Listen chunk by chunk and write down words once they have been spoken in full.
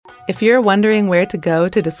If you're wondering where to go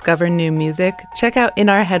to discover new music, check out In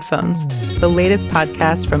Our Headphones, the latest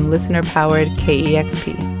podcast from listener-powered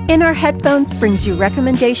KEXP. In Our Headphones brings you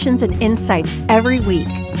recommendations and insights every week,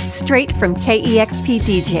 straight from KEXP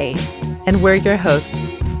DJs. And we're your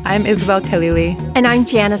hosts. I'm Isabel Khalili. And I'm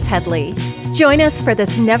Janice Headley. Join us for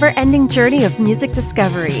this never-ending journey of music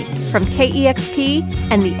discovery from KEXP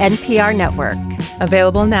and the NPR network.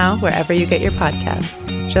 Available now wherever you get your podcasts.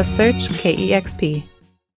 Just search KEXP.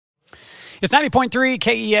 It's 90.3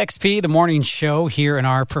 KEXP, the morning show here in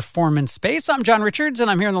our performance space. I'm John Richards, and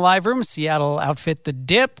I'm here in the live room. Seattle outfit The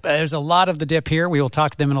Dip. There's a lot of The Dip here. We will talk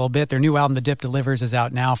to them in a little bit. Their new album, The Dip Delivers, is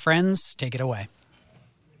out now. Friends, take it away.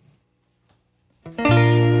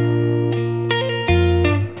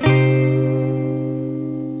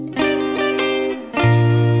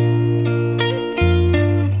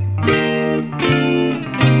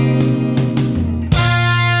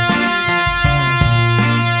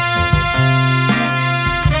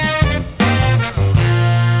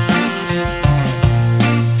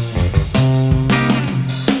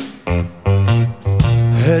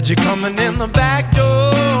 Heard you coming in the back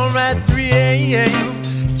door at 3 a.m.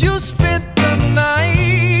 You spent the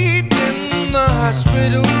night in the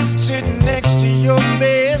hospital, sitting next to your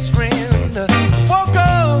best friend. Woke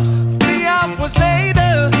up 3 hours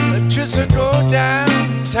later just to go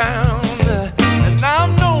downtown. And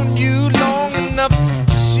I've known you long enough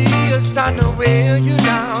to see you starting to wear you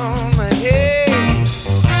down. Hey.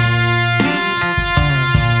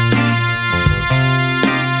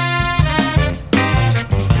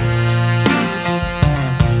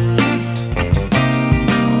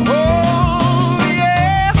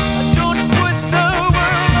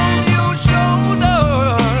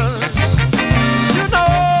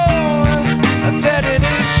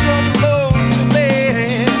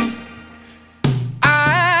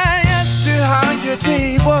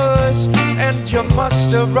 You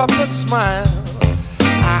muster up a smile.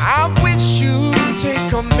 I wish you'd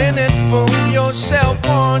take a minute for yourself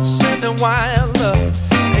once in a while.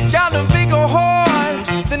 You got a bigger heart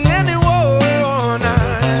than anyone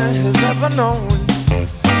I have ever known.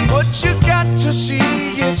 What you got to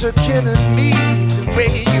see is a killing me the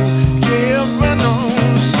way you carry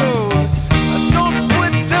on. So don't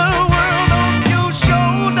put the world on your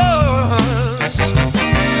shoulders.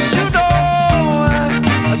 'Cause you know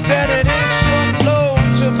that it ain't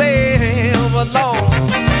alone.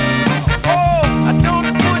 Oh, I don't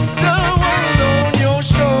put the world on your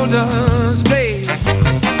shoulders, babe.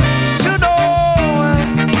 You know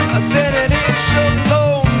that it ain't your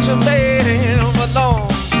load to live alone.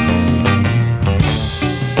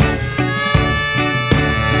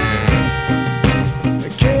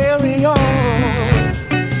 Carry on.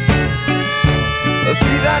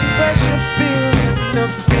 Feel that pressure building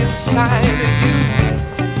up inside of you.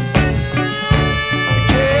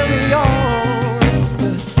 Carry on.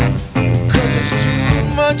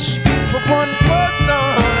 For one person,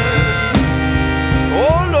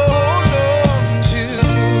 hold on to,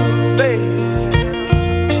 baby.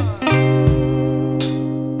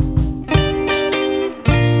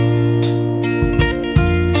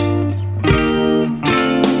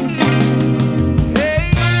 Hey,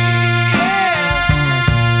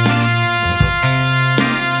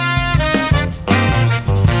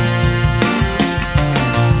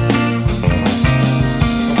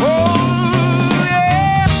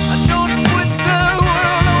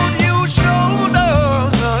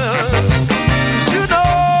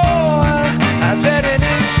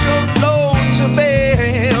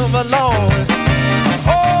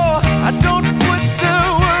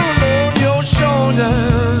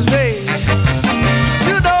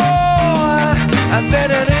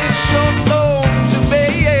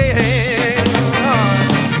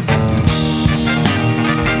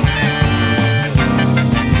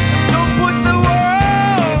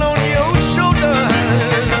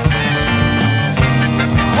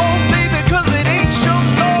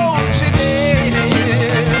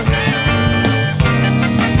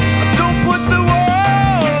 don't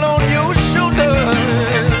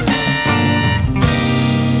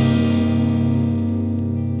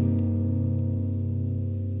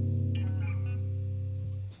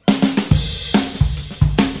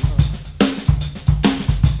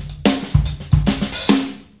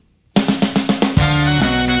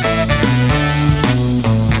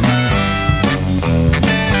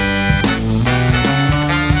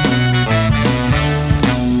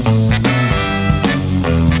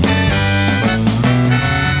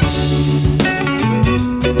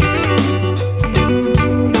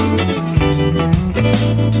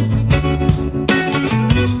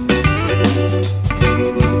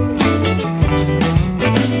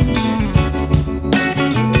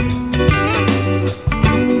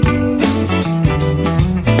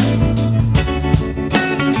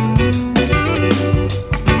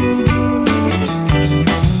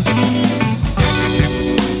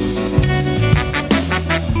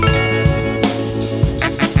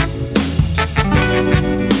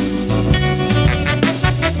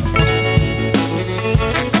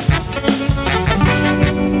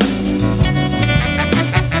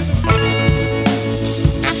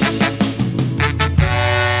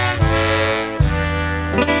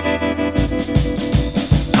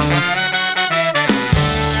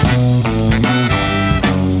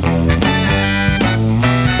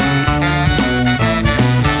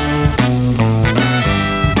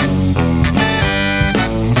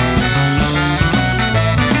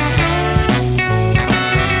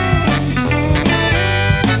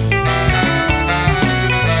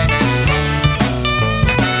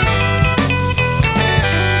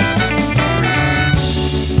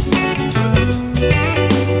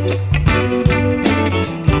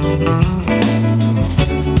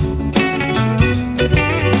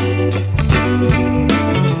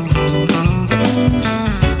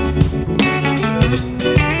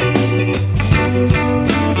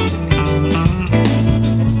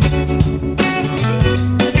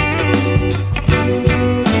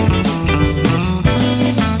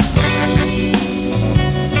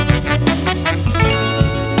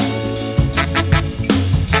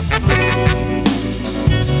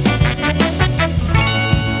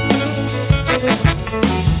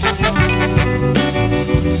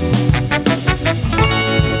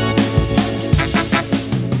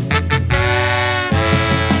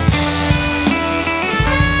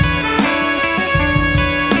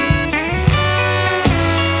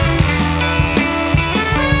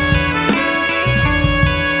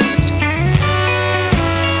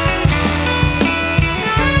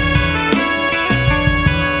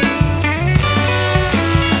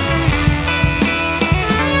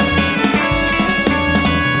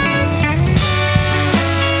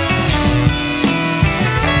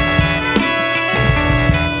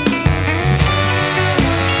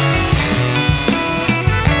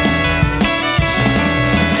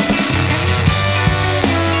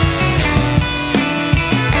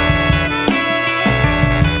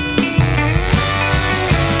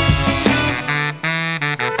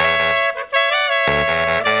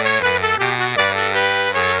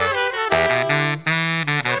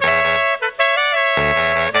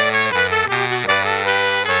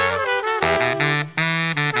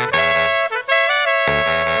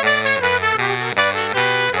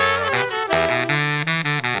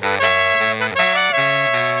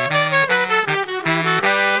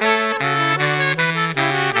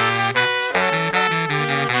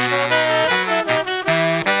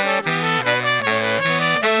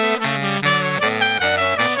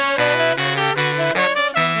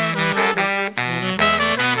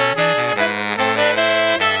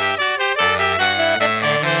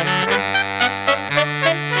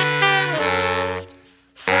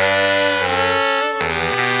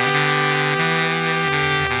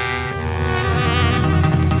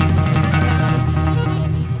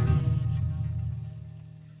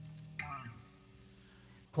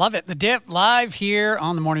Love it. The Dip live here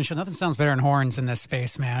on the morning show. Nothing sounds better than horns in this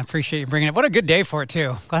space, man. I appreciate you bringing it. What a good day for it,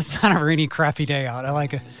 too. Glad it's not a rainy, crappy day out. I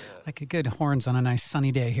like a good horns on a nice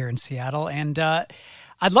sunny day here in Seattle. And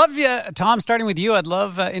I'd love you, Tom, starting with you. I'd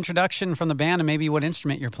love introduction from the band and maybe what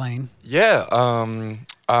instrument you're playing. Yeah.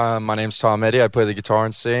 My name's Tom Eddy. I play the guitar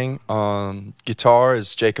and sing. Guitar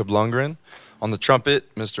is Jacob Lundgren. On the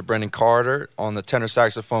trumpet, Mr. Brendan Carter. On the tenor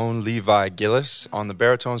saxophone, Levi Gillis. On the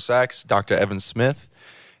baritone sax, Dr. Evan Smith.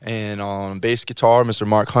 And on bass guitar, Mr.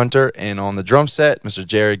 Mark Hunter. And on the drum set, Mr.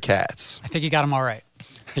 Jared Katz. I think you got them all right.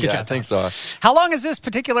 Good Yeah, job, I think so. How long has this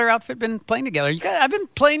particular outfit been playing together? I've been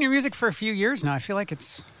playing your music for a few years now. I feel like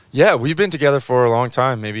it's... Yeah, we've been together for a long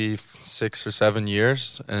time, maybe 6 or 7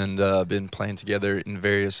 years, and been playing together in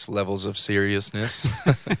various levels of seriousness.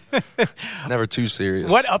 Never too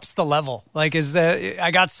serious. What ups the level? Like, is that I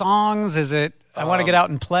got songs? Is it I want to get out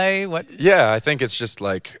and play? What? Yeah, I think it's just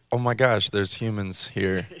like, oh my gosh, there's humans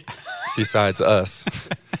here besides us,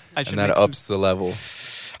 and that ups the level.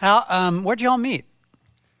 How? Where'd you all meet?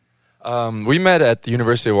 We met at the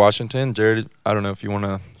University of Washington. Jared, I don't know if you want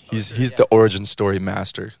to... He's the origin story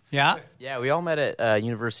master. Yeah? Yeah, we all met at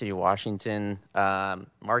University of Washington.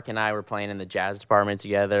 Mark and I were playing in the jazz department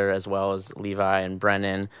together, as well as Levi and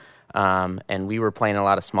Brennan. And we were playing a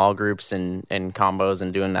lot of small groups and combos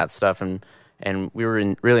and doing that stuff. And we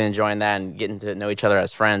were really enjoying that and getting to know each other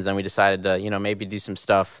as friends. And we decided to, maybe do some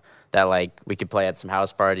stuff that, like, we could play at some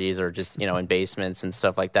house parties or just, in basements and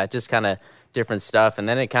stuff like that. Just kind of different stuff. And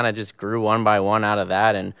then it kind of just grew one by one out of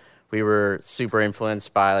that. And we were super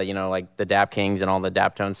influenced by, like the Dap Kings and all the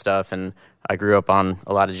Daptone stuff. And I grew up on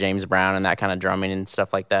a lot of James Brown and that kind of drumming and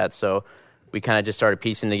stuff like that. So we kind of just started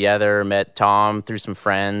piecing together, met Tom through some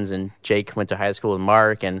friends, and Jake went to high school with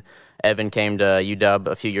Mark, and Evan came to UW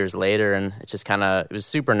a few years later. And it just it was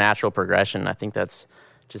super natural progression. I think that's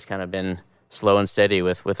just kind of been slow and steady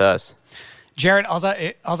with us. Jared, all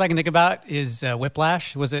I can think about is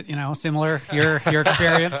Whiplash. Was it, similar, your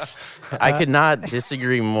experience? I could not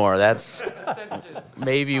disagree more. That's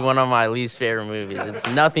maybe one of my least favorite movies. It's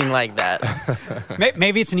nothing like that.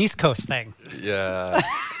 Maybe it's an East Coast thing. Yeah.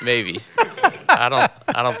 Maybe. I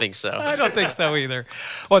don't think so. I don't think so either.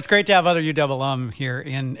 Well, it's great to have other UW alum here.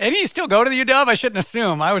 And you still go to the UW? I shouldn't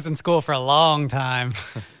assume. I was in school for a long time.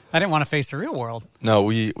 I didn't want to face the real world. No,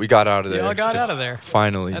 we got out of there. You all got out of there.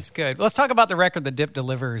 Finally. That's good. Let's talk about the record The Dip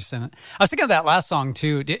delivers. And I was thinking of that last song,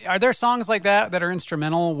 too. Are there songs like that are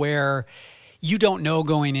instrumental where you don't know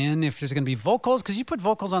going in if there's going to be vocals? Because you put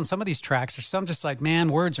vocals on some of these tracks. Or some just like, man,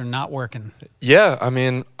 words are not working. Yeah, I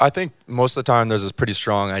mean, I think most of the time there's a pretty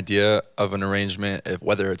strong idea of an arrangement,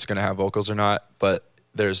 whether it's going to have vocals or not. But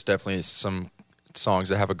there's definitely some songs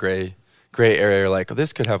that have a gray area, like, oh,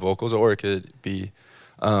 this could have vocals or it could be...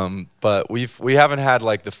 but we haven't had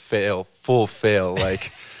like the full fail,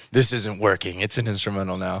 like this isn't working. It's an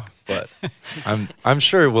instrumental now, but I'm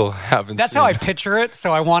sure we'll happen. That's soon. how I picture it.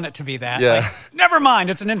 So I want it to be that. Yeah. Like, never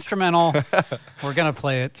mind. It's an instrumental. We're going to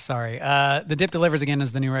play it. Sorry. The Dip Delivers again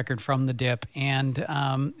is the new record from The Dip. And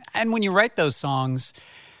when you write those songs,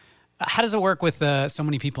 how does it work with so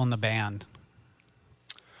many people in the band?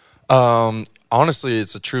 Honestly,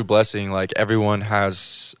 it's a true blessing. Like everyone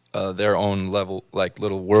has their own level, like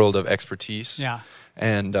little world of expertise. Yeah.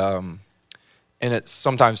 And it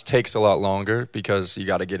sometimes takes a lot longer because you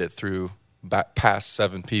got to get it through past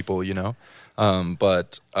 7 people,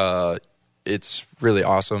 But it's really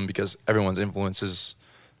awesome because everyone's influences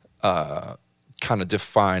kind of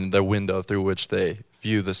define the window through which they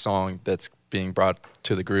view the song that's being brought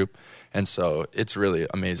to the group. And so it's really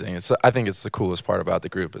amazing. I think it's the coolest part about the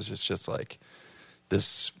group is just like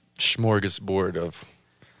this smorgasbord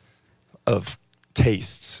of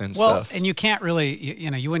tastes and stuff. Well, and you can't really,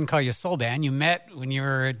 you wouldn't call you a soul band. You met when you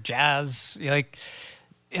were jazz,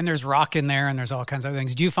 and there's rock in there and there's all kinds of other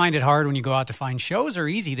things. Do you find it hard when you go out to find shows, or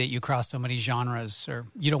easy that you cross so many genres, or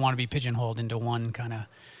you don't want to be pigeonholed into one kind of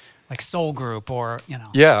like soul group or,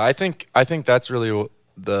 Yeah, I think that's really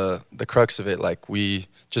the crux of it. Like we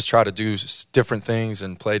just try to do different things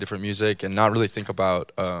and play different music and not really think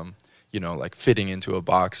about, like fitting into a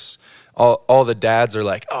box. All the dads are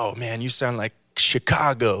like, oh man, you sound like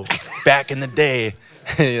Chicago back in the day,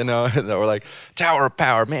 They were like, Tower of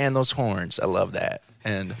Power, man, those horns, I love that.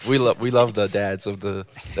 And we love the dads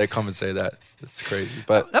that come and say that. It's crazy,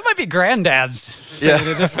 but that might be granddads saying it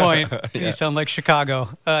at this point. Yeah. You sound like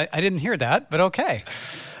Chicago. I didn't hear that, but okay.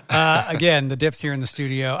 Again, the Dip's here in the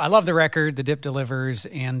studio. I love the record. The Dip delivers.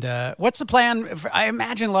 And what's the plan? I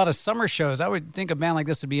imagine a lot of summer shows. I would think a band like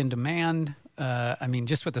this would be in demand.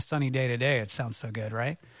 Just with the sunny day today, it sounds so good,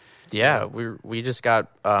 right? Yeah, we just got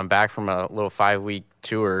back from a little 5-week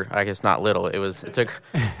tour. I guess not little.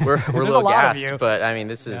 We're a little gassed, but I mean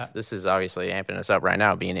this is obviously amping us up right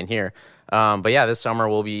now being in here. But yeah, this summer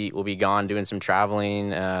we'll be gone doing some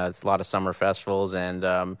traveling. It's a lot of summer festivals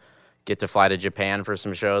and get to fly to Japan for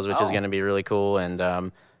some shows, which is going to be really cool.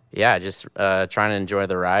 And just trying to enjoy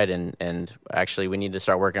the ride. And actually, we need to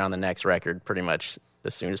start working on the next record pretty much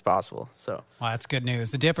as soon as possible. So, well, that's good news.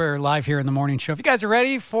 The Dipper live here in the morning show. If you guys are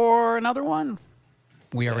ready for another one,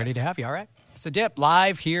 we are ready to have you. All right, it's The Dip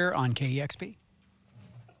live here on KEXP.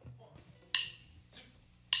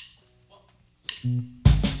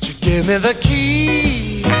 She gave me the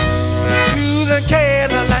keys to the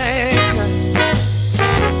Cadillac.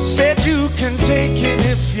 Said you can take it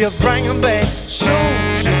if you bring them back. So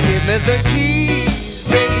she gave me the keys,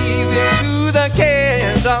 baby, to the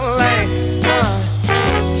Cadillac.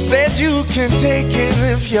 Said you can take it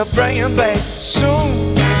if you bring them back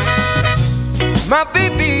soon. My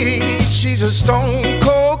baby, she's a stone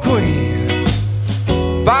cold queen.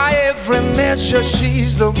 By every measure,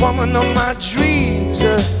 she's the woman of my dreams.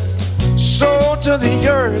 Sold to the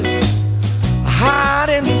earth, heart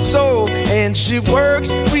and soul, and she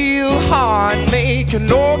works real hard,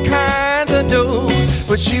 making all kinds of dough.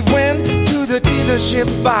 But she went to the dealership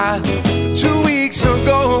by 2 weeks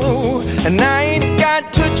ago, and I ain't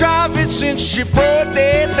got to drive it since she brought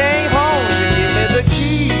that thing home. She gave me the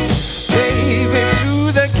keys, baby,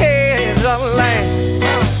 to the Cadillac.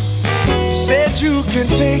 Said you can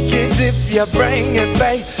take it if you bring it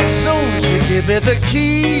back soon. She gave me the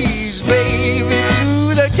keys, baby,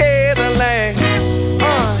 to the Cadillac.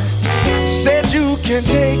 Said you can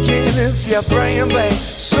take it if you bring it back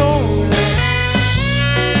soon.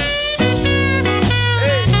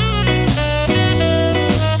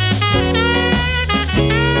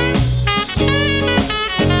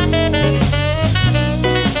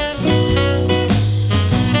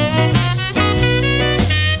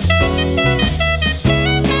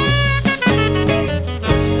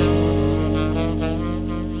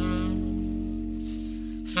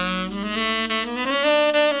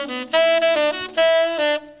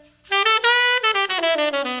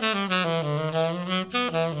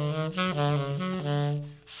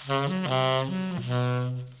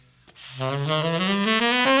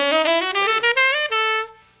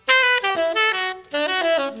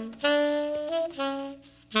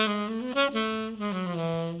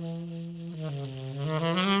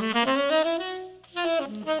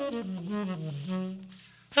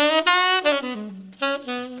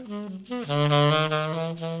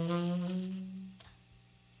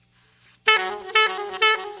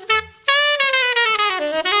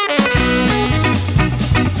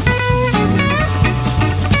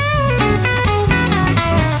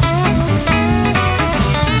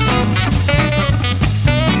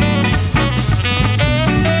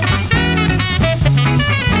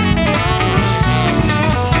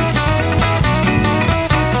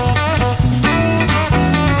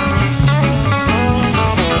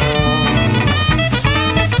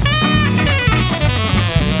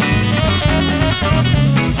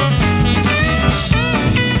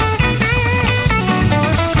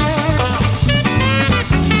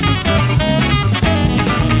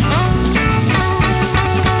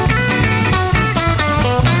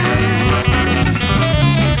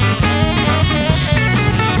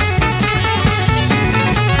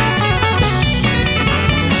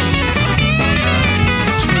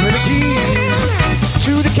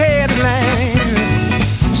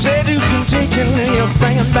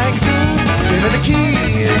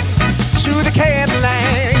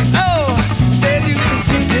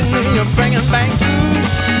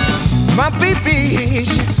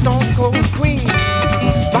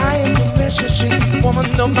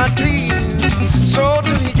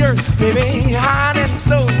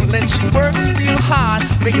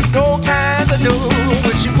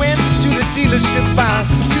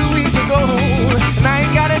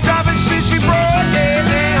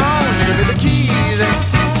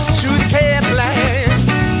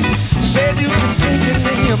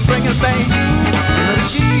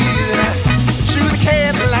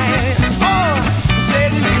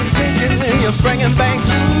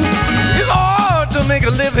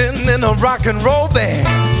 Rock and roll band.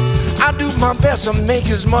 I do my best to make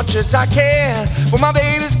as much as I can, but my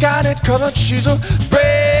baby's got it covered. She's a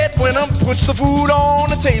breadwinner, puts the food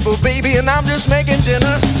on the table, baby, and I'm just making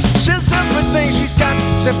dinner. She's everything she's got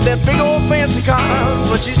except that big old fancy car,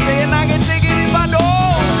 but she's saying I can take it if I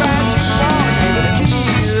don't drive too far. Give her the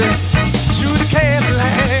keys to the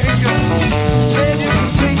Cadillac. Said you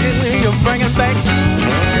can take it and you'll bring it back soon.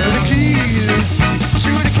 Give her the keys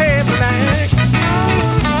to the Cadillac.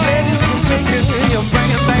 Said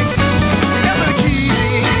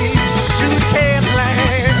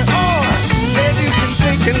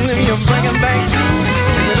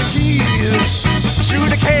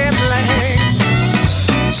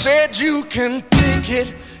said you can take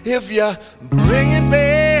it if you bring it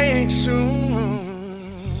back soon.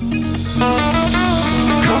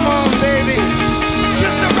 Come on, baby,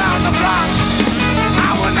 just around the block.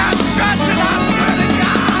 I will not scratch it, I swear to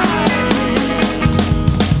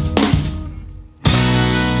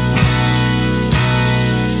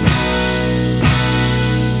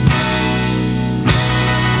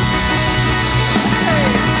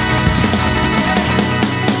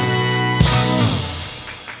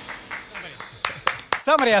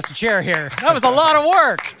Somebody has to chair here. That was a lot of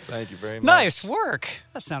work. Thank you very much. Nice work.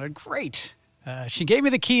 That sounded great. She gave me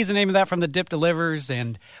the keys, the name of that from the Dip Delivers,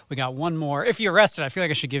 and we got one more. If you're rested, I feel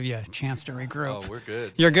like I should give you a chance to regroup. Oh, we're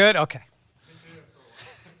good. You're good? Okay.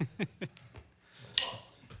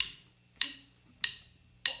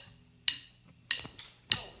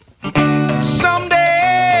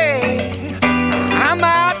 someday I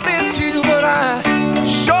might miss you, but I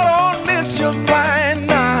sure don't miss you right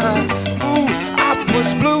now. Ooh, I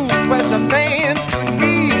was blue as a man could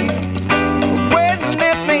be. Waiting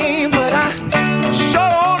at me, but I sure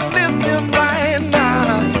don't live them right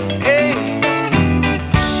now. Hey,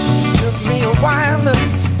 took me a while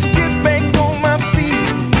to get back on my feet.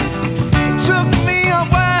 Took me a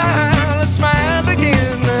while to smile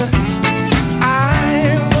again.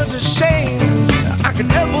 I was ashamed I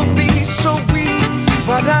could ever be so weak,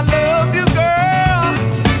 but I love you, girl.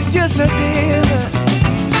 Yes, I did.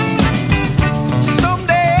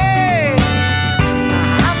 Someday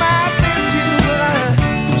I might miss you, but I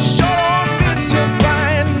sure don't miss you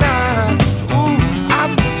right now. Ooh, I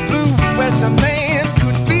was blue as a man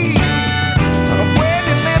could be.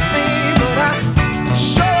 Waiting at me, but I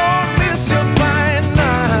sure don't miss you right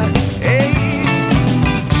now. Hey,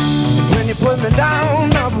 when you put me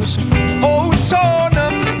down, I was oh torn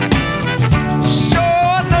up,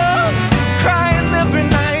 sure enough, crying every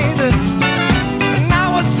night.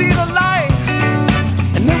 Now I see the light,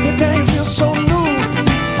 and everything feels so new.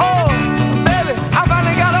 Oh, baby, I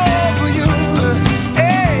finally got over you.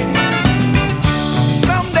 Hey,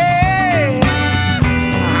 someday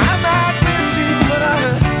I might miss you, but I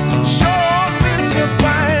sure miss you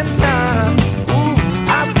right now. Ooh,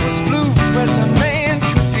 I was blue as a man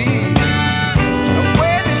could be.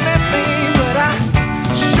 Waiting at me, but I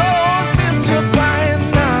sure miss you right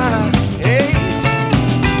now. Hey,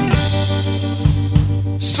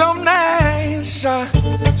 some nights I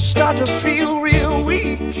start to feel real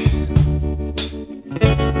weak.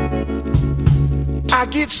 I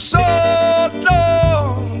get so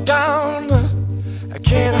low down, I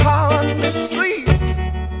can't hardly sleep.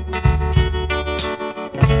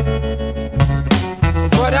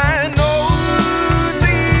 But I know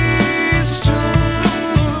these two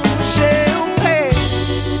shall pass,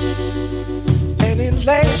 and at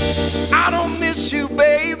last I don't miss you,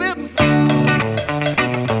 baby.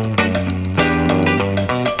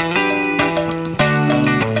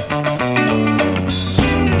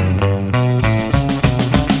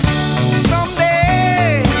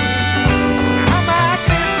 Someday I might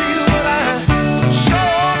miss you, but I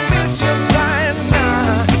sure miss you right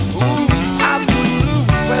now. Ooh, I was blue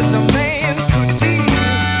as a man could be.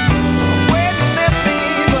 Waiting at me,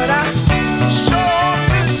 but I sure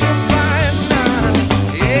miss you right now.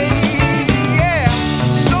 Yeah, yeah.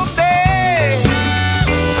 Someday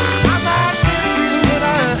I might miss you, but I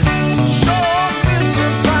sure miss you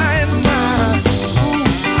right now. Ooh,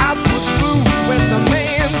 I was blue as a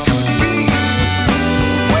man could be.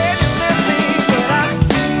 Waiting at me, but I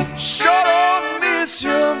sure don't miss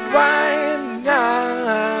you right now.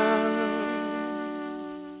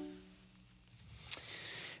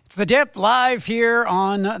 It's The Dip live here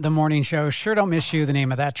on The Morning Show. Sure don't miss you, the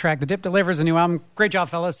name of that track. The Dip Delivers a new album. Great job,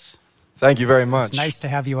 fellas. Thank you very much. It's nice to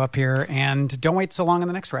have you up here. And don't wait so long on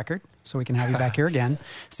the next record so we can have you back here again.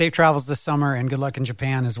 Safe travels this summer and good luck in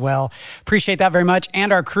Japan as well. Appreciate that very much.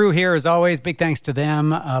 And our crew here, as always, big thanks to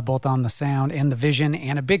them, both on the sound and the vision.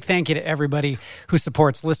 And a big thank you to everybody who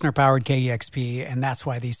supports listener-powered KEXP. And that's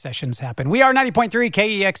why these sessions happen. We are 90.3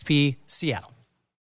 KEXP, Seattle.